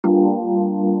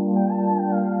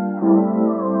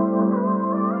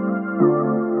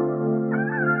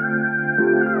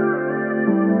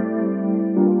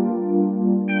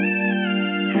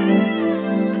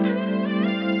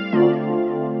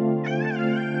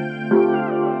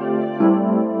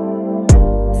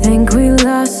think we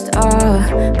lost all,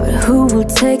 but who will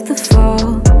take the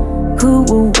fall? Who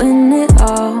will win it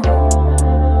all?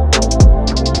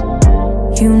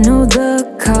 You know the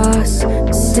cost,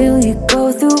 still you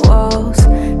go through walls.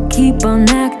 Keep on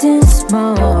acting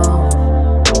small.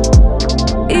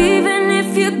 Even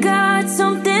if you got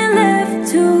something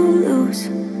left to lose,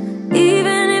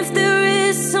 even if there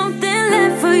is something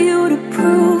left for you to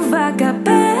prove, I got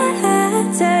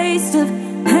bad taste of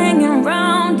hanging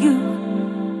around you.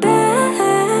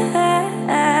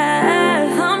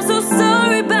 I'm so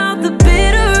sorry about the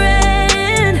bitter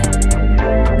end.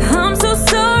 I'm so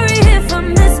sorry if I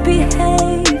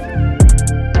misbehaved.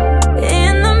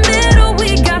 In the middle we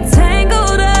got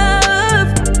tangled up,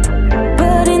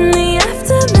 but in the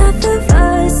aftermath of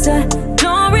us, I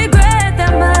don't regret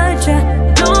that much. I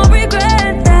don't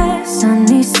regret that.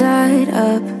 Sunny side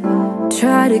up,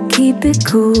 try to keep it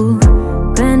cool,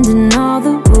 bending all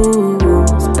the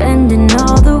rules, bending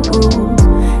all the rules.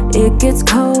 It gets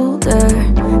colder,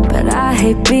 but I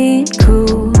hate being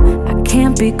cool. I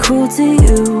can't be cruel to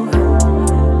you.